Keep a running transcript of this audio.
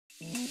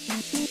Hello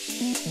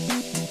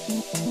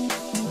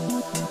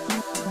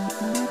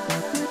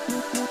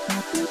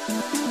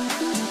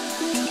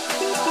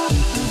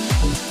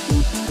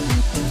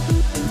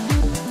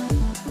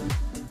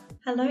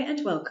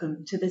and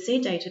welcome to the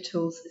ZData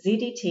Tools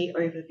ZDT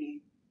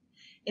overview.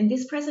 In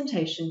this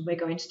presentation, we're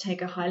going to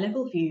take a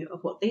high-level view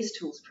of what these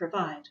tools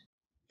provide.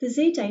 The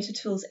ZData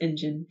Tools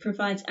engine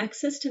provides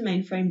access to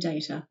mainframe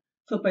data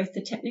for both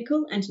the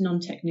technical and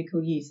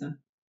non-technical user.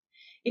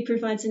 It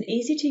provides an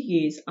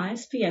easy-to-use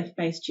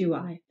ISPF-based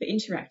UI for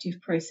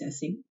interactive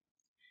processing,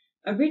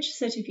 a rich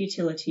set of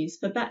utilities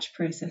for batch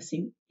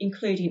processing,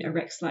 including a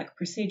Rex-like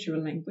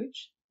procedural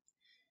language,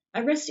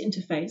 a REST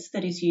interface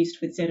that is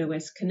used with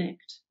ZOS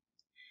Connect,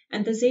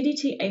 and the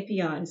ZDT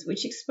APIs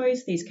which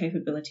expose these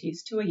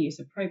capabilities to a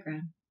user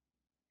program.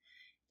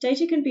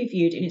 Data can be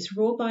viewed in its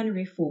raw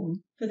binary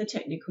form for the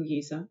technical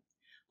user,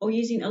 or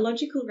using a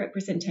logical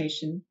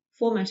representation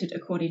formatted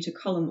according to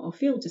column or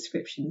field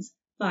descriptions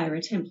via a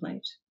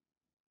template.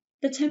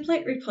 The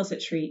template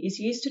repository is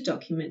used to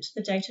document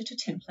the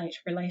data-to-template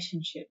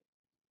relationship.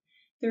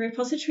 The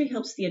repository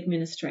helps the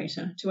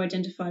administrator to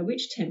identify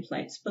which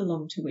templates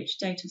belong to which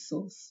data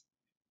source.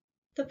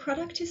 The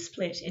product is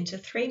split into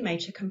three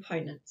major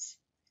components: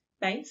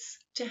 Base,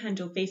 to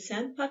handle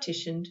vSAN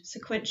partitioned,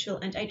 sequential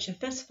and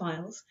HFS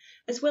files,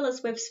 as well as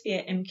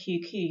WebSphere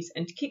MQQs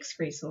and KICS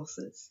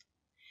resources;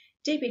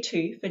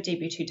 DB2 for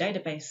DB2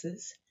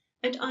 databases;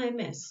 and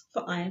IMS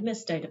for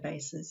IMS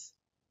databases.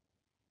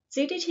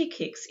 ZDT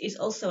KICS is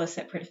also a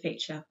separate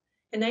feature,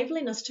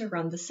 enabling us to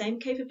run the same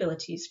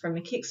capabilities from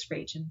a KICS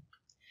region.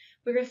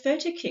 We refer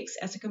to KICS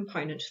as a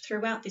component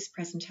throughout this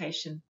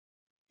presentation.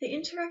 The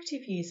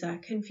interactive user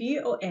can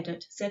view or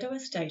edit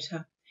ZOS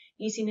data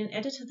using an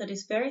editor that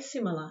is very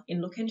similar in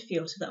look and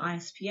feel to the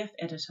ISPF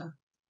editor.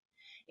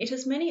 It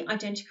has many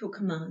identical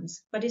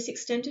commands, but is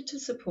extended to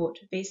support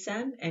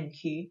vSAN,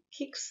 MQ,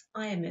 KICS,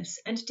 IMS,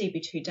 and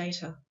DB2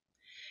 data.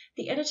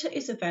 The editor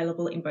is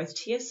available in both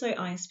TSO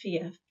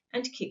ISPF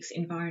and KICS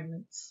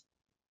environments.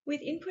 With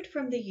input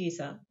from the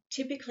user,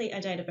 typically a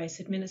database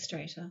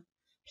administrator,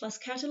 plus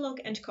catalogue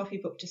and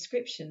copybook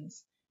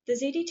descriptions, the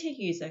ZDT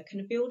user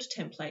can build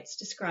templates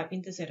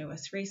describing the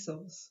ZOS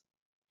resource.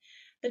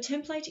 The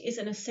template is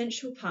an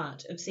essential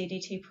part of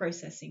ZDT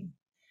processing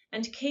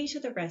and key to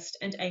the REST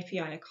and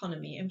API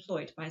economy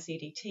employed by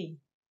ZDT.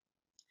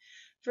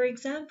 For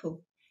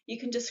example, you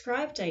can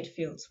describe date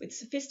fields with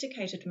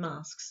sophisticated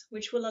masks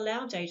which will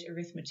allow date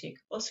arithmetic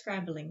or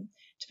scrambling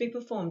to be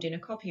performed in a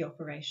copy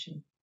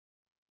operation.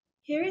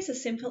 Here is a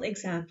simple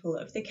example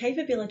of the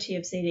capability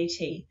of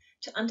ZDT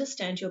to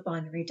understand your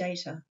binary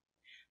data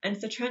and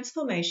the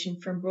transformation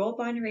from raw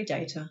binary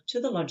data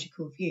to the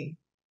logical view.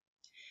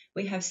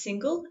 We have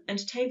single and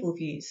table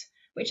views,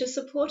 which are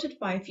supported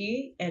by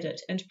view,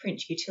 edit, and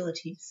print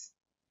utilities.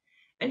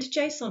 And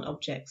JSON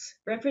objects,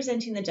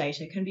 representing the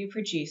data, can be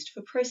produced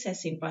for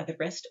processing by the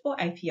REST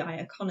or API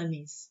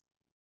economies.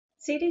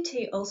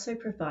 ZDT also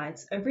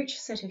provides a rich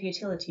set of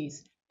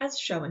utilities, as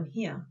shown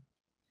here.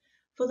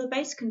 For the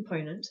base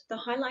component, the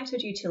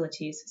highlighted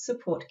utilities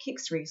support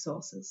KICS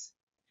resources.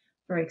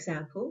 For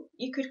example,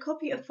 you could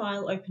copy a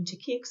file open to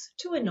KICS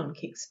to a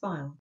non-KICS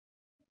file.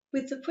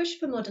 With the push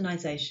for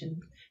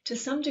modernization, to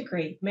some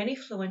degree, many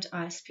fluent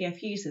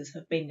ISPF users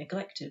have been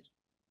neglected.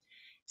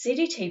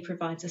 ZDT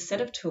provides a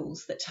set of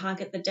tools that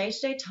target the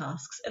day-to-day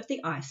tasks of the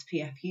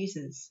ISPF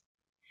users.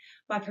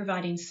 By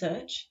providing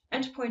search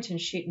and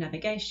point-and-shoot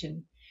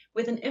navigation,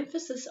 with an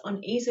emphasis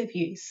on ease of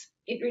use,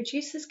 it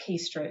reduces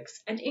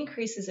keystrokes and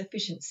increases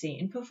efficiency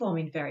in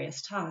performing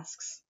various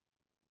tasks.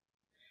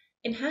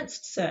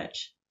 Enhanced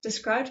search,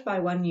 described by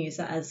one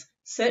user as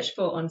search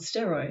for on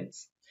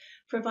steroids,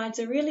 provides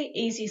a really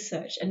easy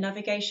search and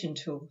navigation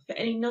tool for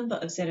any number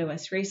of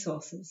ZOS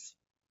resources.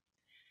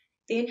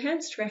 The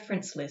Enhanced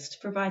Reference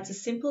List provides a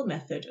simple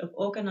method of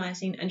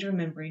organizing and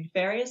remembering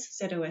various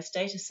ZOS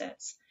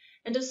datasets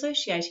and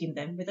associating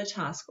them with a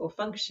task or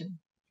function.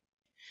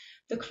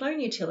 The Clone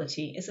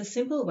utility is a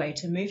simple way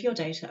to move your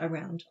data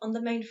around on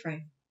the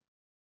mainframe.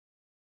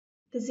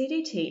 The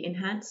ZDT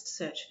Enhanced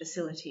Search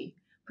facility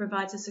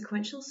provides a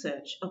sequential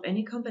search of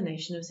any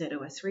combination of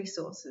ZOS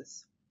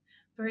resources.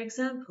 For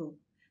example,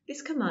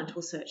 this command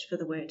will search for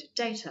the word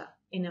data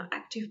in our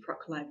active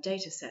ProcLive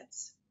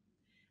datasets.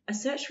 A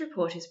search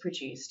report is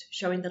produced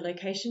showing the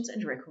locations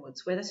and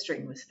records where the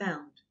string was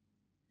found.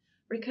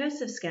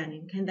 Recursive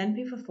scanning can then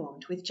be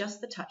performed with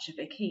just the touch of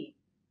a key.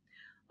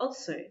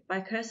 Also, by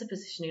cursor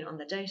positioning on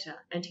the data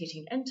and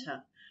hitting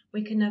Enter,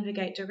 we can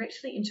navigate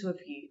directly into a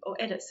view or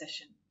edit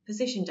session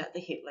positioned at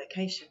the hit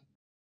location.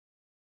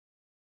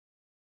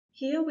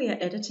 Here we are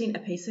editing a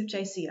piece of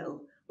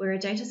JCL where a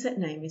dataset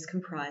name is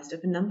comprised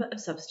of a number of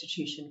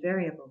substitution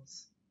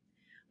variables.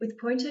 With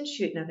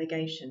point-and-shoot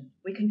navigation,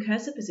 we can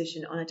cursor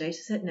position on a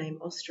dataset name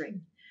or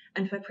string,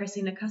 and by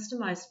pressing a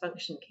customized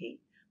function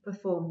key,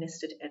 perform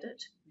nested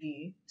edit,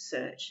 view,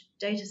 search,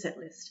 dataset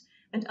list,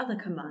 and other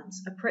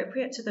commands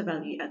appropriate to the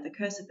value at the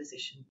cursor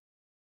position.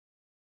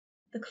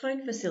 The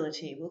clone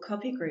facility will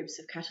copy groups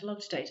of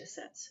catalogued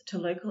datasets to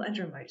local and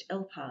remote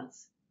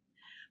LPARs.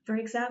 For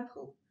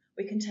example,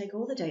 We can take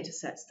all the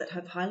datasets that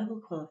have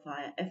high-level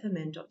qualifier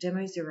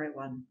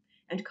fmn.demo01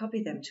 and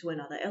copy them to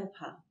another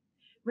LPAR,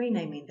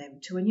 renaming them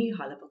to a new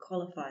high-level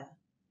qualifier.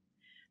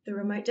 The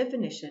remote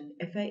definition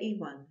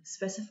FAE1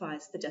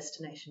 specifies the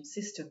destination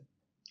system.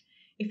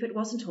 If it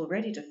wasn't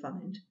already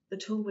defined, the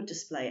tool would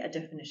display a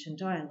definition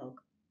dialog.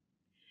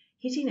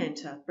 Hitting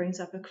Enter brings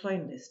up a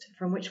clone list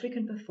from which we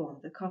can perform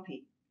the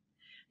copy.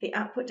 The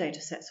output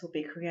datasets will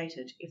be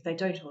created if they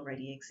don't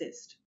already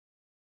exist.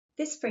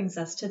 This brings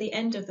us to the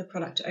end of the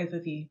product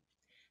overview.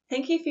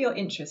 Thank you for your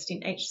interest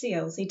in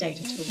HCL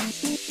ZData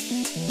Tools.